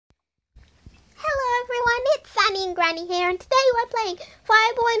and Granny here, and today we're playing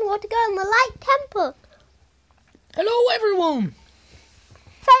Fireboy and Watergirl in the Light Temple. Hello everyone!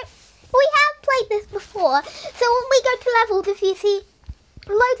 So, we have played this before, so when we go to levels, if you see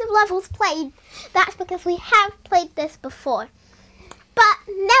loads of levels played, that's because we have played this before. But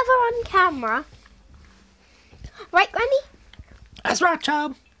never on camera. Right, Granny? That's right,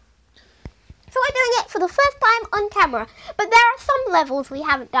 child. So we're doing it for the first time on camera, but there are some levels we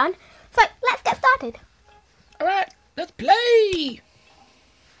haven't done, so let's get started. Alright, let's play!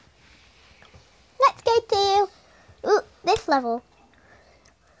 Let's go to this level.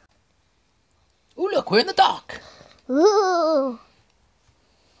 Oh look, we're in the dark. Ooh.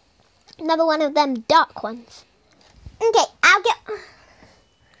 Another one of them dark ones. Okay, I'll get...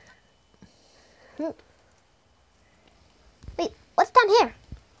 Wait, what's down here?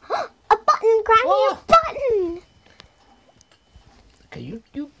 A button, Granny, Whoa. a button! Okay,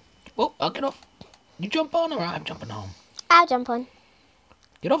 you... Oh, I'll get off. You jump on or I'm jumping on? I'll jump on.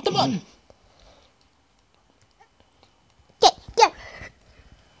 Get off the button. Get.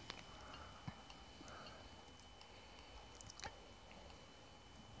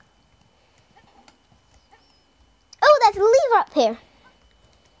 Oh, there's a lever up here.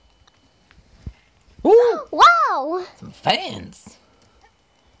 Ooh, Wow! some fans.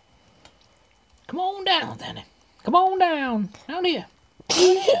 Come on down, Zannie. Come on down. Down here. Down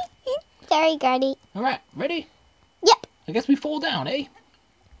here. Sorry, Granny. Alright, ready? Yep. I guess we fall down, eh?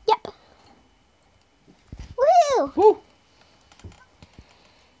 Yep. Woo! Woo!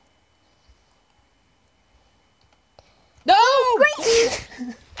 No! Great!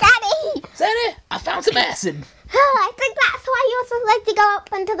 Granny! Zannie, I found some acid. Oh, I think that's why you're supposed to go up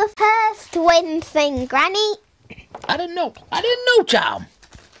into the first wind thing, Granny. I didn't know. I didn't know, child.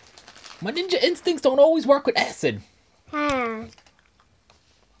 My ninja instincts don't always work with acid.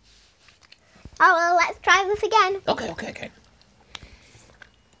 Oh, well, let's try this again. Okay.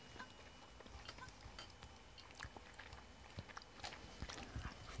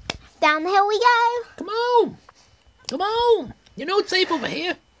 Down the hill we go. Come on. Come on. You know it's safe over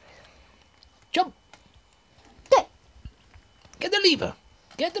here. Jump. Good. Get the lever.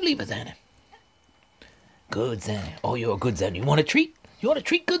 Get the lever, Zannie. Good, Zannie. Oh, you're a good Zannie. You want a treat? You want a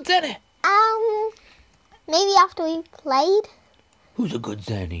treat, good Zannie? Maybe after we played. Who's a good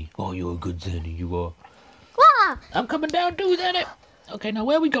Zannie? Oh, you're a good Zannie. You are. Wow, I'm coming down too, Zannie. Okay, now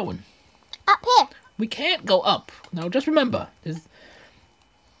where are we going? up here. We can't go up. Now, just remember, there's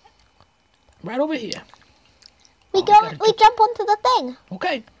right over here. We jump onto the thing.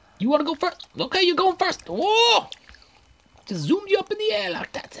 Okay, you want to go first? Okay, you're going first. Whoa! Just zoomed you up in the air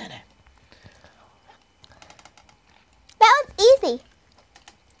like that, Zannie. That was easy.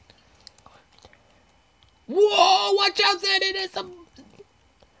 Whoa! Watch out, Zannie. There's some.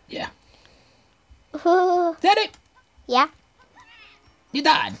 Yeah. Zannie, Yeah. you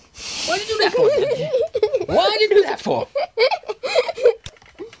died. Why did you do that for? Zannie? Why did you do that for?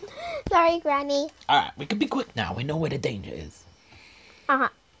 Sorry, Granny. All right, we can be quick now. We know where the danger is. Uh-huh.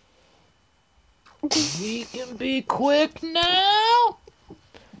 We can be quick now.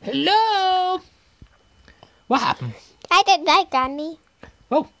 Hello. What happened? I did that, Granny.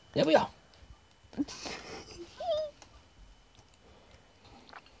 Oh, there we are.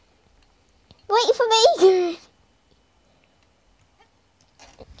 Wait for me.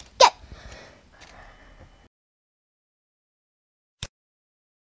 Get.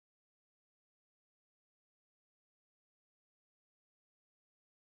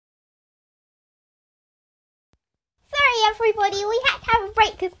 Sorry, everybody. We had to have a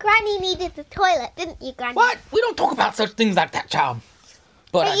break because Granny needed the toilet, didn't you, Granny? What? We don't talk about such things like that, child.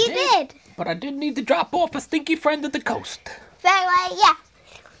 But you did. But I did need to drop off a stinky friend at the coast. So, yeah.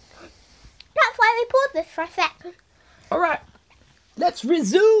 That's why we paused this for a sec. All right, let's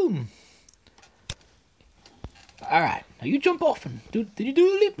resume. All right, now you jump off and did you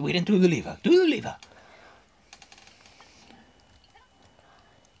do the lever? We didn't do the lever. Do the lever.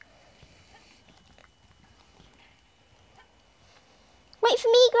 Wait for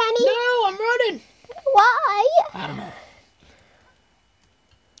me, Granny. No, I'm running. Why? I don't know.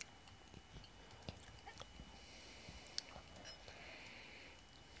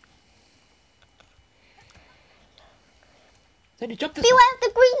 Zannie, jump this way. Beware of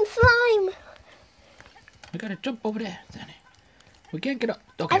the green slime. We gotta jump over there, Zannie. We can't get up.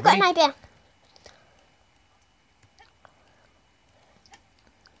 Okay, I've got ready? an idea.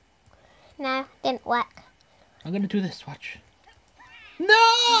 No, didn't work. I'm gonna do this. Watch. No!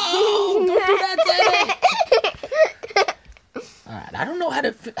 Don't do that, Zannie. All right, I don't know how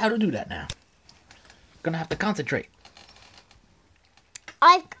to do that now. Gonna have to concentrate.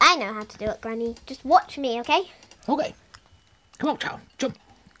 I know how to do it, Granny. Just watch me, okay? Okay. Come on, child. Jump.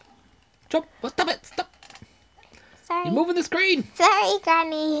 Jump. Oh, stop it. Stop. Sorry. You're moving the screen. Sorry,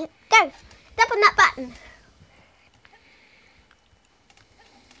 Granny. Go. Step on that button.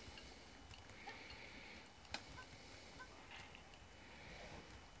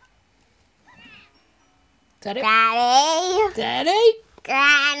 Is that it? Granny. Daddy?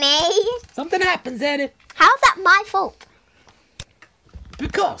 Granny. Something happens, Daddy. How's that my fault?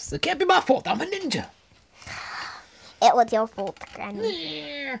 Because it can't be my fault. I'm a ninja. It was your fault,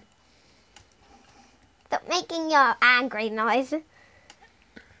 Granny. Yeah. Stop making your angry noise.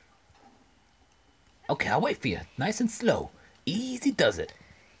 Okay, I'll wait for you. Nice and slow. Easy does it.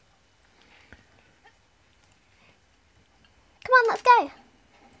 Come on, let's go.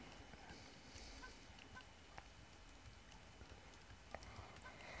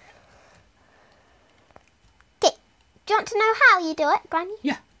 Okay, do you want to know how you do it, Granny?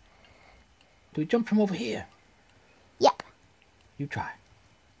 Yeah. Do we jump from over here? Yep. You try.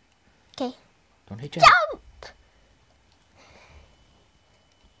 Okay. Don't hit your head. Jump!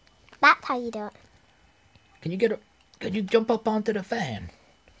 That's how you do it. Can you jump up onto the fan?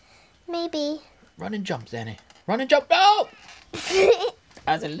 Maybe. Run and jump, Zannie. Run and jump. No!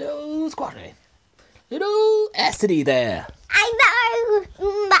 As a little squatty. Little acidy there. I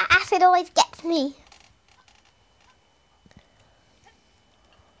know! That acid always gets me.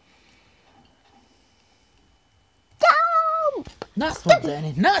 Jump! Nice one,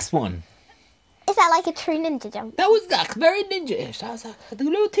 Zannie. Nice one. Is that like a true ninja jump? That was like very ninja-ish. I was like, a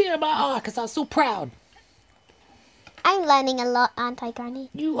little tear in my eye because I was so proud. I'm learning a lot, aren't I, Granny?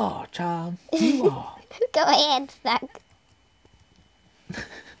 You are, child. You are. Go ahead, Stuck.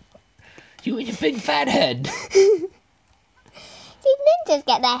 You and your big fat head. These ninjas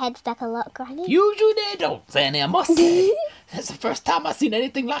get their heads stuck a lot, Granny. Usually they don't, Zannie, I must say. That's the first time I've seen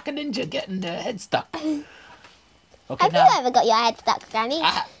anything like a ninja getting their head stuck. Okay, Have now, you ever got your head stuck, Granny?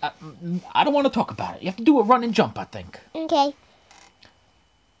 I don't want to talk about it. You have to do a run and jump, I think. Okay.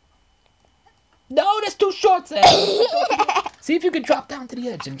 No, that's too short, Zannie. See if you can drop down to the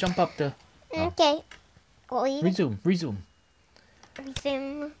edge and jump up the... Okay. What will you do? Resume.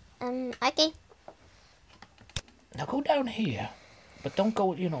 Resume. Okay. Now go down here. But don't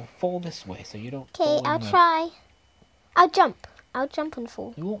go, fall this way so you don't... Okay, fall I'll in the- try. I'll jump. I'll jump and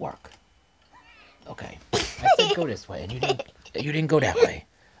fall. It won't work. Okay. I said go this way, and you didn't go that way.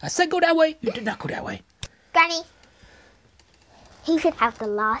 I said go that way, you did not go that way. Granny. He should have the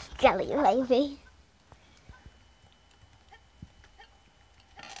last jelly, baby.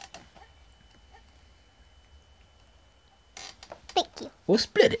 Thank you. We'll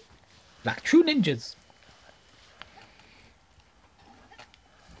split it. Like true ninjas.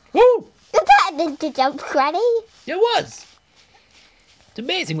 Woo! Is that a ninja jump, Granny? It was. It's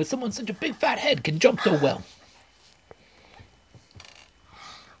amazing when someone with such a big fat head can jump so well.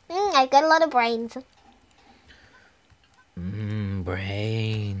 I've got a lot of brains.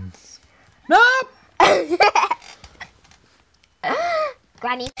 Brains. Nope!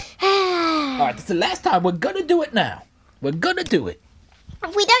 Granny. Alright, this is the last time. We're gonna do it now. We're gonna do it.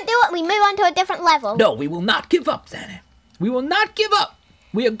 If we don't do it, we move on to a different level. No, we will not give up, Zannie. We will not give up.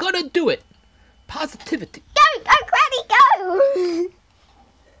 We are gonna do it. Positivity. Go, Granny, go!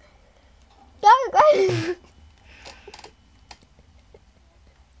 Go.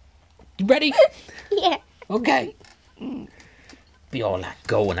 You ready? Yeah. Okay. Be all like,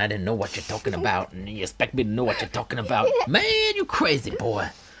 go, and I didn't know what you're talking about, and you expect me to know what you're talking about. Man, you crazy, boy.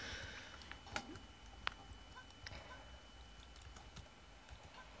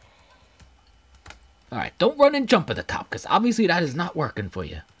 Alright, don't run and jump at the top, because obviously that is not working for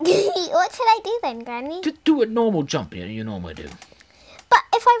you. What should I do then, Granny? Just do a normal jump you normally do. But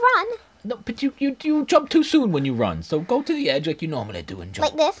if I run... No, but you jump too soon when you run, so go to the edge like you normally do and jump.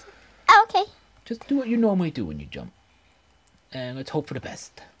 Like this? Oh, okay. Just do what you normally do when you jump. And let's hope for the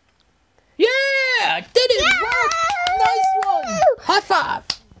best. Yeah! I did it! Yeah! Nice one! High five!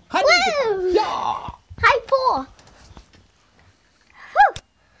 High Woo! ninja. Yeah! High four. Whew.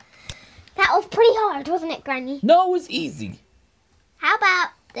 That was pretty hard, wasn't it, Granny? No, it was easy. How about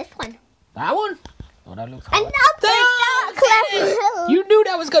this one? That one? Oh, that looks hard. Another dark level! You knew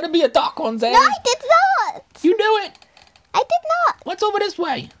that was going to be a dark one, Zannie. No, I did not! You knew it! I did not! What's over this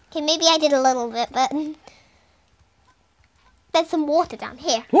way? Okay, maybe I did a little bit, but... There's some water down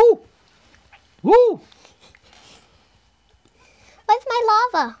here. Woo! Woo! Where's my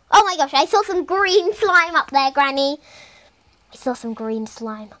lava? Oh my gosh, I saw some green slime up there, Granny. I saw some green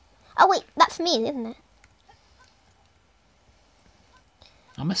slime. Oh wait, that's me, isn't it?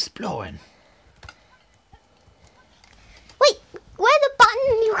 I'm exploring. Wait, where's a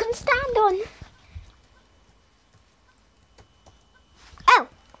button you can stand on?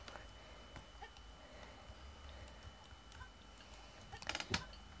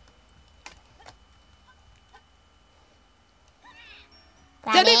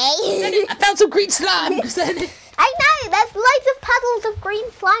 Granny. Zannie, I found some green slime. Zannie. I know, there's loads of puddles of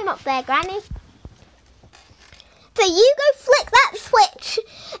green slime up there, Granny. So you go flick that switch,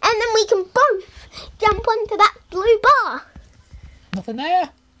 and then we can both jump onto that blue bar. Nothing there.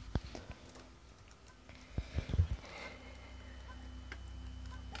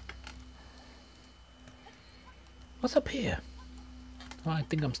 What's up here? Oh, I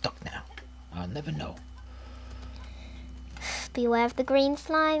think I'm stuck now. I'll never know. Beware of the green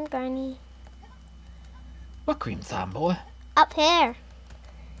slime, Granny. What green slime, boy? Up here.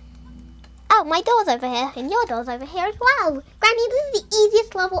 Oh, my door's over here, and your door's over here as well. Granny, this is the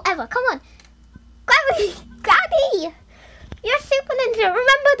easiest level ever. Come on. Granny! Granny! You're a super ninja.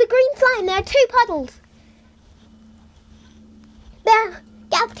 Remember the green slime. There are 2 puddles. There.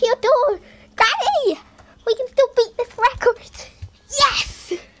 Get up to your door. Granny! We can still beat this record.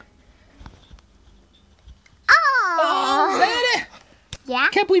 Yes! Oh, Zannie! Yeah?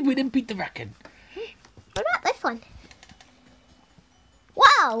 Can't believe we didn't beat the record. What about this one?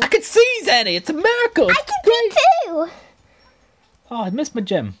 Wow! I can see, Zannie. It's a miracle. I can see too! Oh, I missed my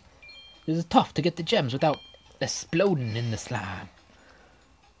gem. This is tough to get the gems without exploding in the slime.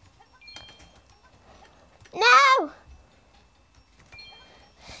 No!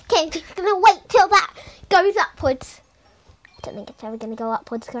 Okay, I'm just gonna wait till that goes upwards. I don't think it's ever gonna go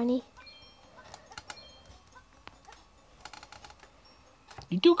upwards, Granny.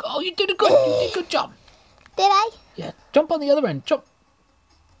 You do. Oh, you did a good. You did a good job. Did I? Yeah, jump on the other end. Jump.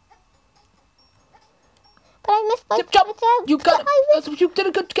 But I missed my Jump. jump. You got it. I missed- You did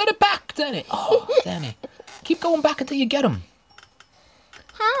a good. Get it back, Zannie. Oh, Zannie. Keep going back until you get him.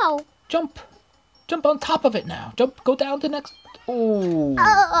 How? Jump. Jump on top of it now. Jump. Go down to the next. Oh.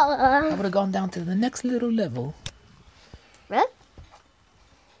 I Oh. would have gone down to the next little level. Really?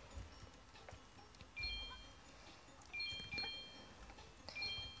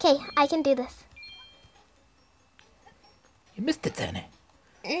 Okay, I can do this. You missed it,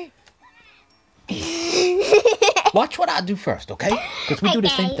 Zannie. Watch what I do first, okay? Because we do the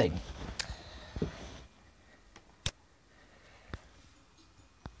same Okay. thing.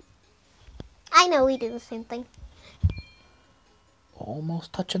 I know we do the same thing.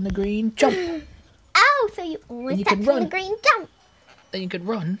 Almost touching the green. Jump. Oh, so you almost you can touched the run. green jump. Then you could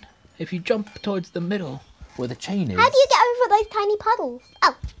run if you jump towards the middle where the chain is. How do you get over those tiny puddles?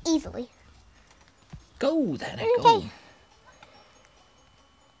 Oh, easily. Go, Zannie, go. Okay.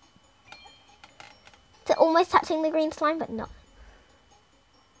 So almost touching the green slime, but not.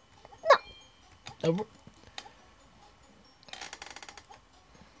 Over.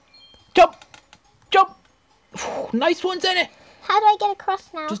 Jump! Jump! Nice one, Zannie! How do I get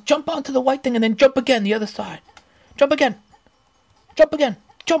across now? Just jump onto the white thing and then jump again the other side. Jump again. Jump again.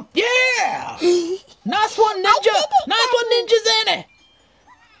 Jump. Yeah! Nice one, ninja! did it, Nice one, ninja, Zannie!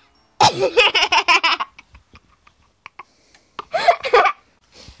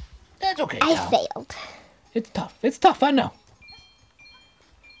 That's okay. I pal. failed. It's tough. It's tough, I know.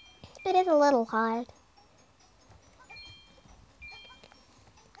 It is a little hard.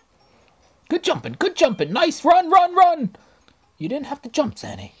 Good jumping. Good jumping. Nice. Run, run, run! You didn't have to jump,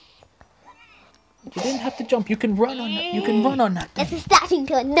 Zannie. You didn't have to jump. You can run on that. You can run on that thing. This is starting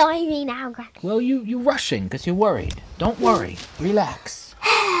to annoy me now, Granny. Well, you're rushing because you're worried. Don't worry. Relax.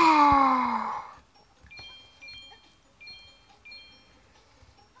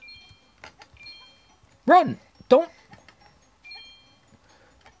 Run. Don't.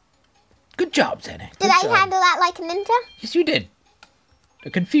 Good job, Zannie. Did I handle that like a ninja? Yes, you did. A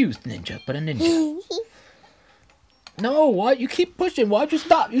confused ninja, but a ninja. No, what? You keep pushing. Why'd you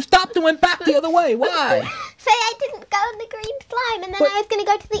stop? You stopped and went back the other way. Why? Say I didn't go in the green slime, and then But- I was going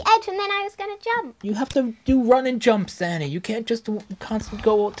to go to the edge, and then I was going to jump. You have to do run and jumps, Zannie. You can't just constantly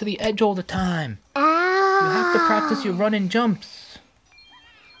go to the edge all the time. You have to practice your run and jumps.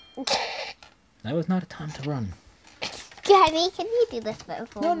 That was not a time to run. Granny, can you do this bit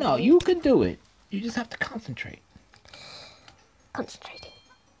for me? No, you can do it. You just have to concentrate. Concentrating.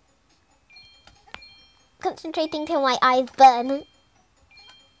 Concentrating till my eyes burn.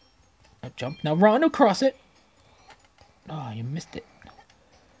 Now jump. Now run across it. Oh, you missed it.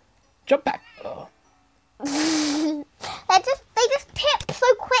 Jump back. Oh. they just tip so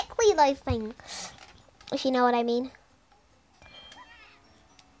quickly, those things. If you know what I mean.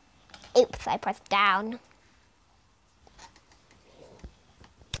 Oops, I pressed down.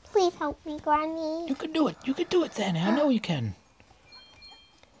 Please help me, Granny. You can do it. You can do it, Zannie. I know you can.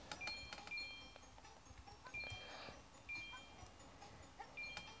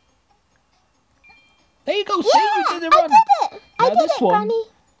 There you go. See, you did the I run. did it. I Now did this it, one. Granny.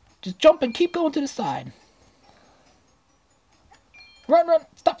 Just jump and keep going to the side. Run, run.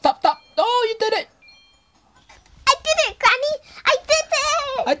 Stop, stop, stop. Oh, you did it. I did it, Granny. I did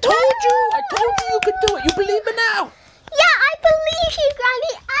it. I told you could do it. You believe me now? Yeah, I believe you,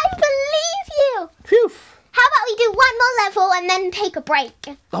 Granny. I believe you. Phew. How about we do one more level and then take a break?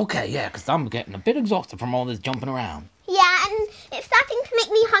 Okay, yeah, because I'm getting a bit exhausted from all this jumping around. Yeah, and it's starting to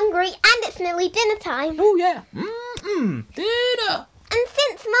make me hungry, and it's nearly dinner time. Oh, yeah. Dinner. And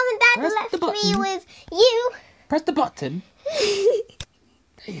since Mum and Dad Press the left me button. with you... Press the button.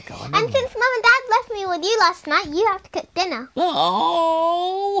 There you go. And since Mum and Dad left me with you last night, you have to cook dinner.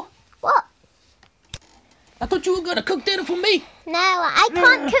 Oh. What? I thought you were going to cook dinner for me. No, I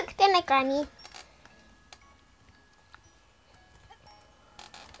can't cook dinner, Granny.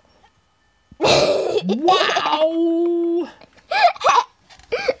 Wow.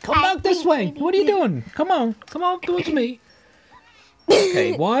 Come back this way. What are you doing? Come on towards me.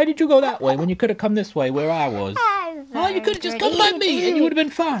 Okay, why did you go that way when you could have come this way where I was? Oh, you could have just come by me and you would have been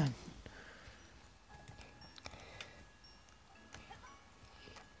fine.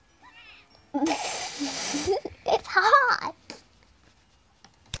 It's hard.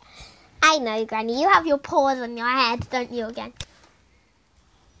 I know, Granny. You have your paws on your head, don't you, again?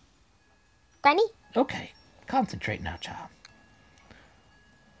 Granny? Okay, concentrate now, child.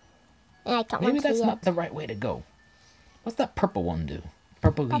 I can't Maybe want to that's see not the right way to go. What's that purple one do?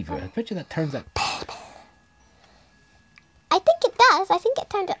 Purple lever. I bet you that turns that... I think it does. I think it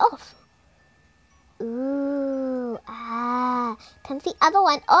turned it off. Ooh, turns the other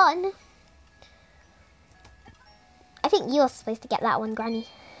one on. I think you're supposed to get that one, Granny.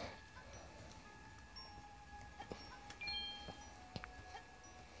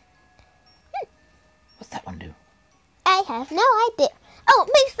 What's that one do? I have no idea. Oh,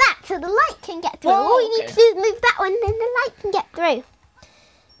 it moves that so the light can get through. Oh, All you need okay. to do is move that one and the light can get through.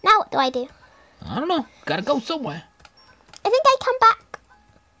 Now what do I do? I don't know. Gotta go somewhere. I think I come back.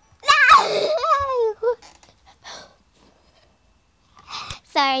 No!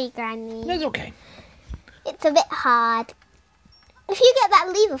 Sorry, Granny. That's okay. It's a bit hard. If you get that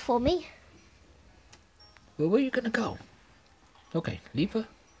lever for me. Well, where are you gonna go? Okay, lever.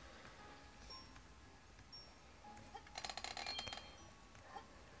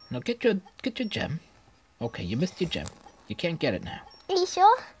 Now get your gem. Okay, you missed your gem. You can't get it now. Are you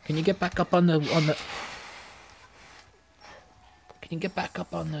sure? Can you get back up on the Can you get back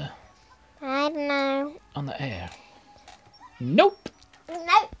up on the I don't know. on the air? Nope.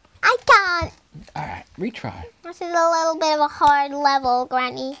 No, I can't. All right, retry. This is a little bit of a hard level,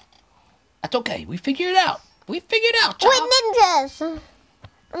 Granny. That's okay. We figured it out. We figured it out, child. We're ninjas.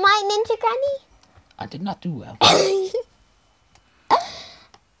 Am I a ninja, Granny? I did not do well.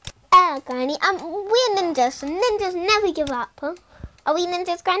 Oh, Granny. We're ninjas. Ninjas never give up, huh? Are we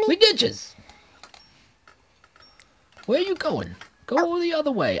ninjas, Granny? We ninjas. Where are you going? Go the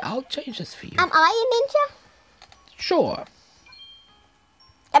other way. I'll change this for you. Am I a ninja? Sure.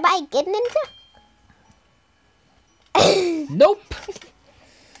 Am I a good ninja? Nope.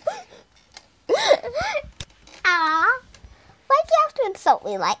 Aw. Why'd you have to insult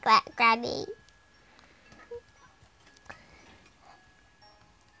me like that, Granny?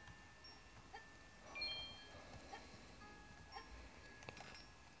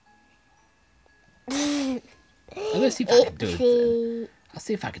 Let's see if I can do it. I'll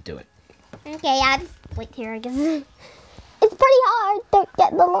see if I can do it. Okay, I'll just wait here, I guess. It's pretty hard. Don't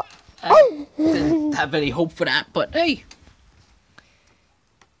get the look. I didn't have any hope for that, but hey.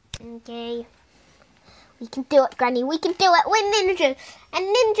 Okay. We can do it, Granny. We can do it. We're ninjas.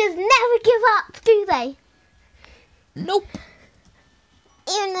 And ninjas never give up, do they? Nope.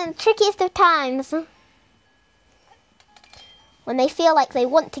 Even in the trickiest of times. When they feel like they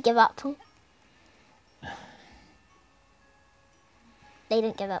want to give up. They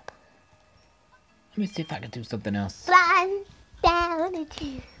don't give up. Let me see if I can do something else. Flying down a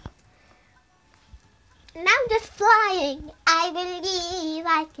tree. And I'm just flying. I believe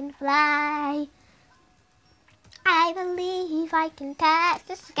I can fly. I believe I can touch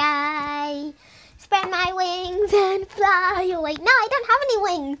the sky. Spread my wings and fly away. No, I don't have any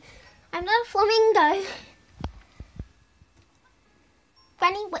wings. I'm not a flamingo.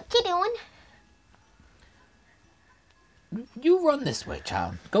 Granny, what you doing? You run this way,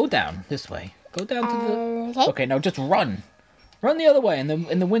 child. Go down this way. Go down to the... Okay. Okay, now just run. Run the other way, and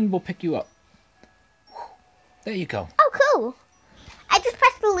the wind will pick you up. There you go. Oh, cool. I just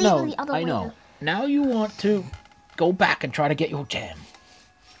pressed the lever No, the other way. I know. Now you want to go back and try to get your jam.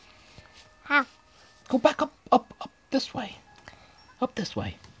 How? Go back up this way. Up this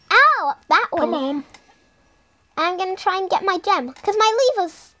way. Ow, that way. Come on. I'm going to try and get my gem. Because my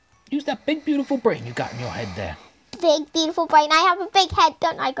levers... Use that big, beautiful brain you got in your head there. big, beautiful brain. I have a big head,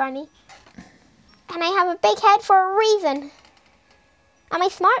 don't I, Granny? And I have a big head for a reason. Am I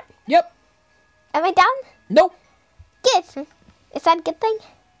smart? Yep. Am I dumb? Nope. Good. Is that a good thing?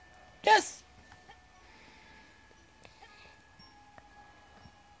 Yes.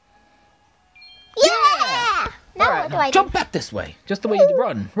 Yeah! Now All right, what do I do? jump back this way. Just the way you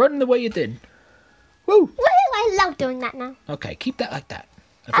run. Run the way you did. Woo! Woohoo! I love doing that now. Okay, keep that like that.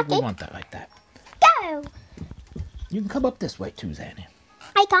 I think we Okay. want that like that. Go! You can come up this way too, Zannie.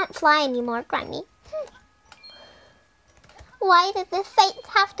 I can't fly anymore, Granny. Why did the fates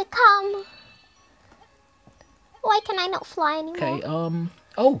have to come? Why can I not fly anymore? Okay,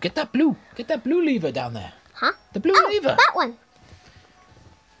 oh, get that blue lever down there. Huh? The blue Oh, lever. that one.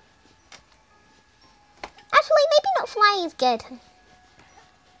 Actually, maybe not flying is good.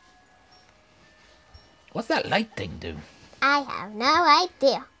 What's that light thing do? I have no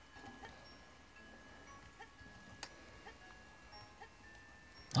idea.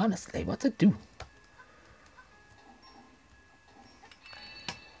 Honestly, what's it do?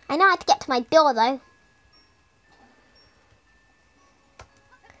 I know how to get to my door, though.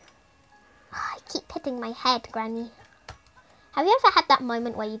 I keep hitting my head, Granny. Have you ever had that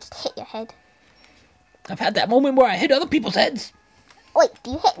moment where you just hit your head? I've had that moment where I hit other people's heads. Wait,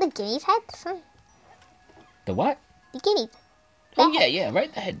 do you hit the guinea's heads? The what? The guineas. Oh, Their yeah, right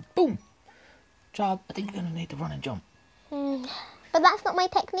in the head. Boom. Child, I think you're going to need to run and jump. But that's not my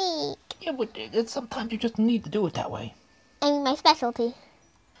technique. Yeah, but sometimes you just need to do it that way. I mean, my specialty.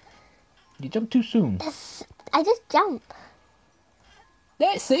 You jump too soon. I just jump.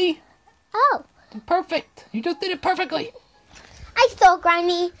 There, see? Oh, Perfect. You just did it perfectly. I saw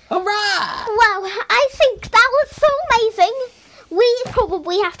Granny. Hurrah! Wow, I think that was so amazing. We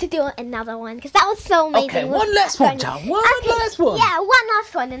probably have to do another one because that was so amazing. Okay, one last one, child. One last one. Yeah, one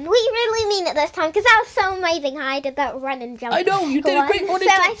last one, and we really mean it this time because that was so amazing how I did that run and jump. I know, you did a great one. So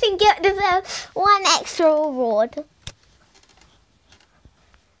I think it deserves one extra reward.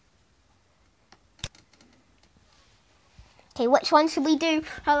 Okay, which one should we do?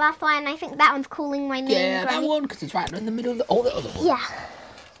 Her last one. I think that one's calling my name. Yeah, Granny. that one, because it's right in the middle of the other one. Yeah.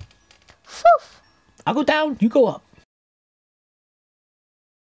 Phew. I'll go down, you go up.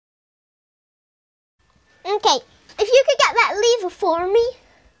 Okay, if you could get that lever for me.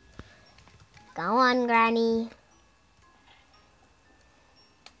 Go on, Granny.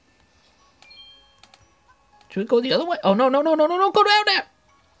 Should we go the other way? Oh, no, go down there.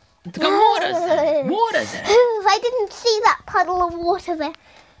 It's got water there. Water there. I didn't see that puddle of water there.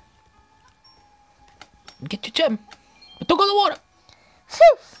 Get your gem. But don't go in the water.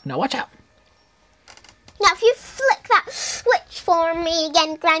 Phew. Now watch out. Now, if you flick that switch for me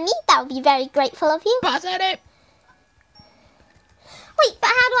again, Granny, that would be very grateful of you. Pass at it. Wait, but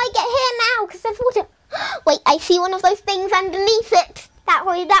how do I get here now? Because there's water. Wait, I see one of those things underneath it. That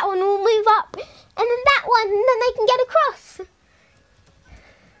way, that one will move up. And then that one, and then I can get across.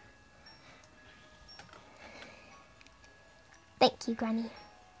 Thank you, Granny.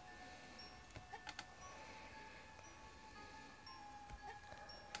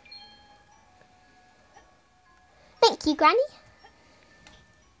 Thank you, Granny.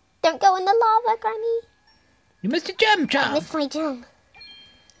 Don't go in the lava, Granny. You missed your gem, I child. missed my gem.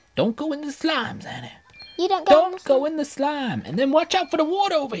 Don't go in the slime, Zannie. You don't go in the Don't go in the slime. And then watch out for the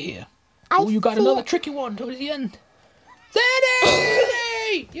water over here. Oh, you got another tricky one towards the end.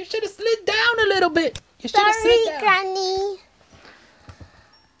 Zannie! You should have slid down a little bit. You should have slid Sorry, down. Granny.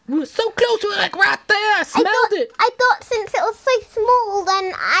 We were so close. We were like right there. I smelled it. I thought since it was so small,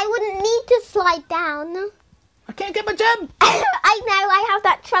 then I wouldn't need to slide down. I can't get my gem. I know, I have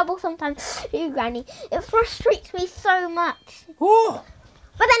that trouble sometimes too, Granny. It frustrates me so much. Oh.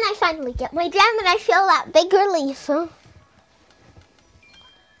 But then I finally get my gem and I feel that big relief. Oh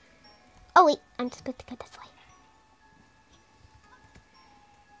wait, I'm just going to go this way.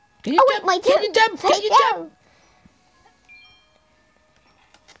 Get your gem. My Get your gem. Get your gem.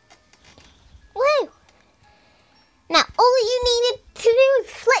 Woo! Now all you needed to do is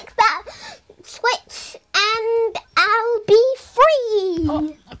flick that switch and I'll be free.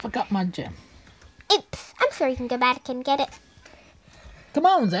 Oh, I forgot my gem. Oops, I'm sure you can go back and get it. Come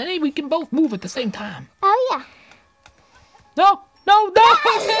on, Zannie. We can both move at the same time. Oh yeah. No.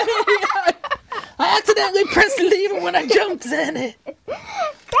 I accidentally pressed the lever when I jumped, Zannie.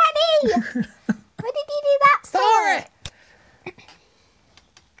 Granny! What did you do that for? Sorry.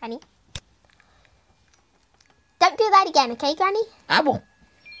 Granny? Don't do that again, okay, Granny? I won't.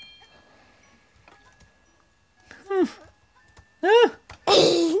 You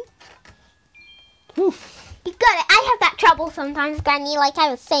got it. I have that trouble sometimes, Granny, like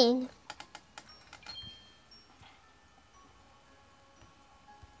I was saying.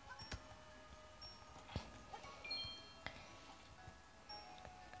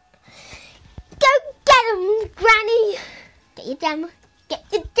 your gem. Get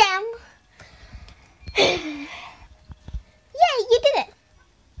your gem. Yay, you did it.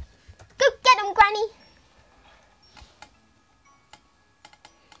 Go get him, Granny.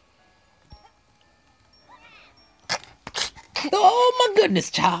 Oh my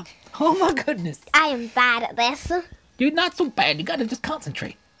goodness, child. Oh my goodness. I am bad at this. You're not so bad. You gotta just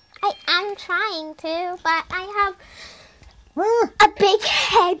concentrate. I am trying to, but I have a big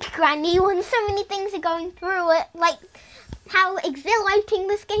head, Granny, when so many things are going through it. Like how exhilarating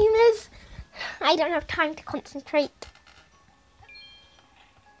this game is. I don't have time to concentrate.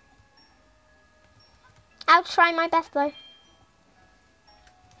 I'll try my best though.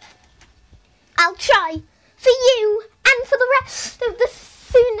 I'll try for you and for the rest of the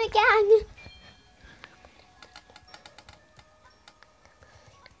Sooner gang.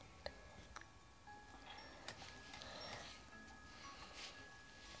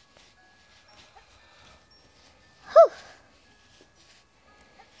 Whew.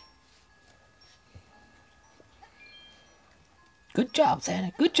 Good job,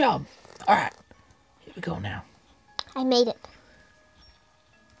 Santa. Good job. All right. Here we go now. I made it.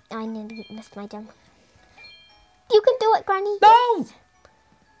 I nearly missed my jump. You can do it, Granny. No!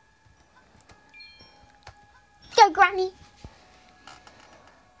 Go, Granny.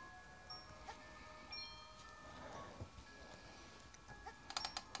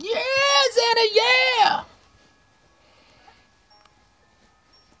 Yeah, Santa, yeah!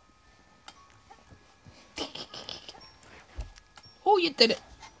 Oh, you did it.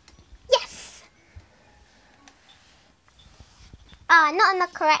 Yes. Not in the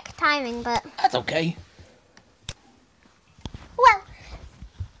correct timing, but... That's okay. Well,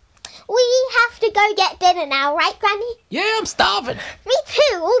 we have to go get dinner now, right, Granny? Yeah, I'm starving. Me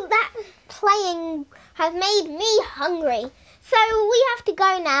too. All that playing has made me hungry. So we have to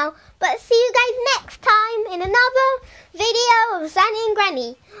go now. But see you guys next time in another video of Zannie and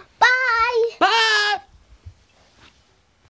Granny. Bye. Bye.